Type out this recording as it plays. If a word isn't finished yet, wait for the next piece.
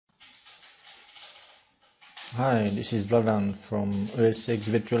Hi, this is Vladan from ESX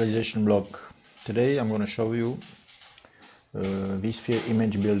Virtualization blog. Today I'm going to show you vSphere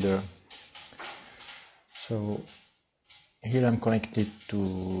Image Builder. So here I'm connected to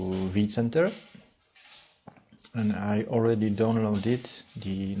vCenter and I already downloaded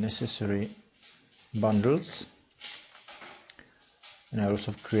the necessary bundles, and I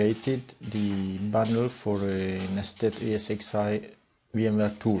also created the bundle for nested ESXi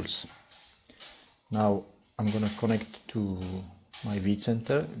VMware tools. Now I'm going to connect to my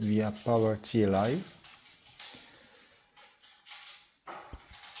vCenter via Power CLI.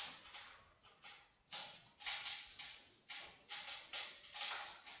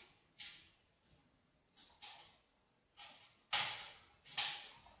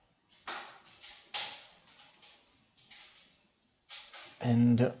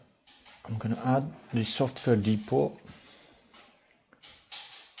 And I'm going to add the software depot.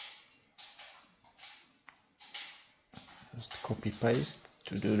 Just copy paste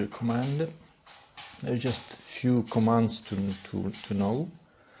to do the command. There's just a few commands to know.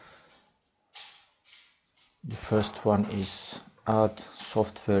 The first one is add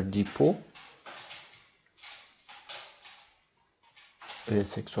software depot.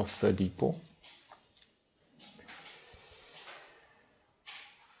 ESX software depot.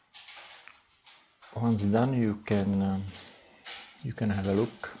 Once done, you can have a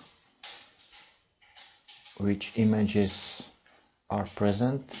look which images are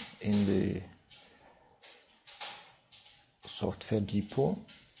present in the software depot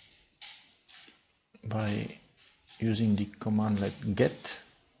by using the command like get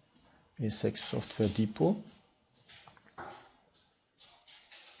ESX software depot.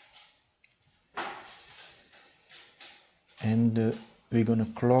 And we're gonna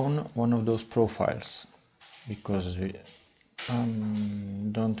clone one of those profiles because we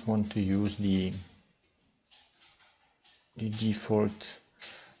don't want to use the default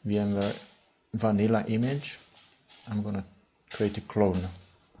VMware vanilla image. I'm gonna create a clone.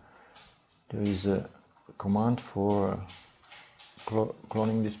 There is a command for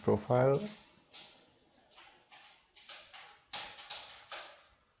cloning this profile,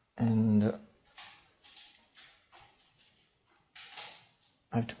 and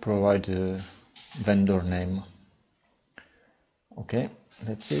I have to provide a vendor name. Okay,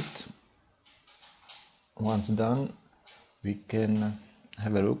 that's it. Once done, we can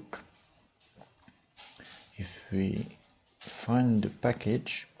have a look if we find the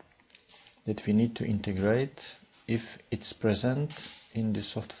package that we need to integrate, if it's present in the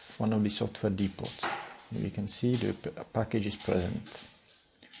one of the software depots. We can see the package is present.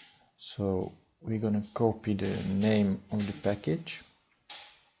 So we're going to copy the name of the package,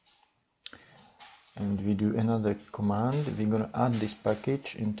 and we do another command. We're going to add this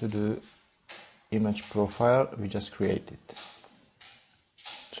package into the image profile we just created.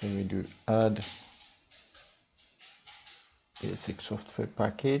 So we do add ESX software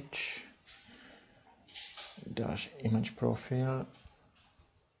package dash image profile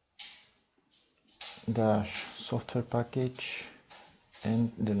dash software package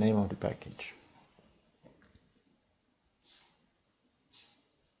and the name of the package.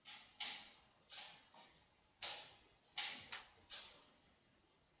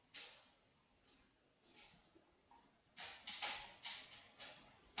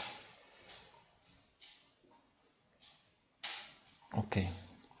 Okay,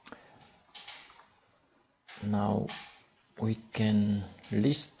 now we can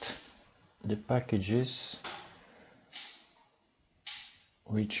list the packages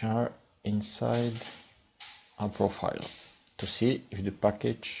which are inside our profile to see if the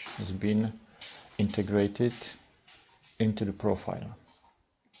package has been integrated into the profile.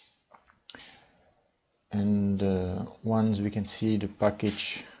 And once we can see the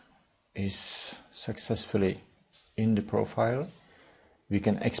package is successfully in the profile, we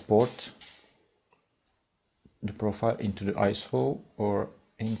can export the profile into the ISO or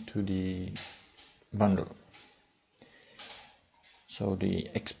into the bundle. So the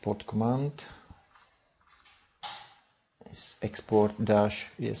export command is export dash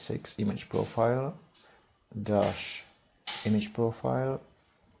ESX image profile dash image profile,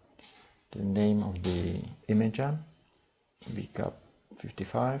 the name of the imager vcap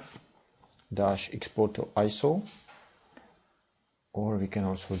 55 dash export to ISO, or we can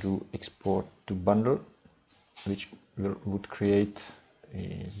also do export to bundle, which would create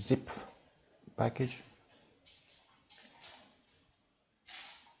a zip package.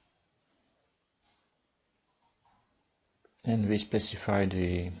 And we specify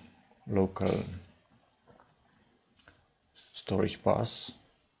the local storage path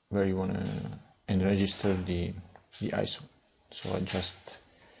where you want to and register the ISO. So I just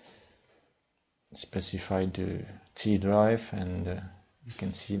specify the C drive, and you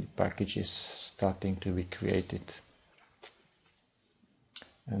can see the package is starting to be created.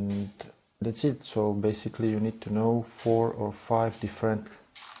 And that's it. So basically you need to know 4 or 5 different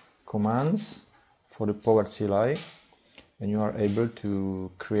commands for the Power CLI, and you are able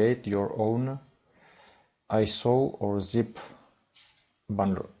to create your own ISO or zip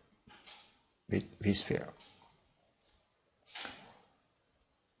bundle with vSphere.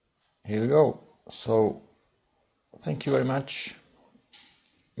 Here we go. So thank you very much.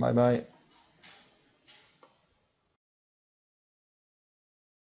 Bye bye.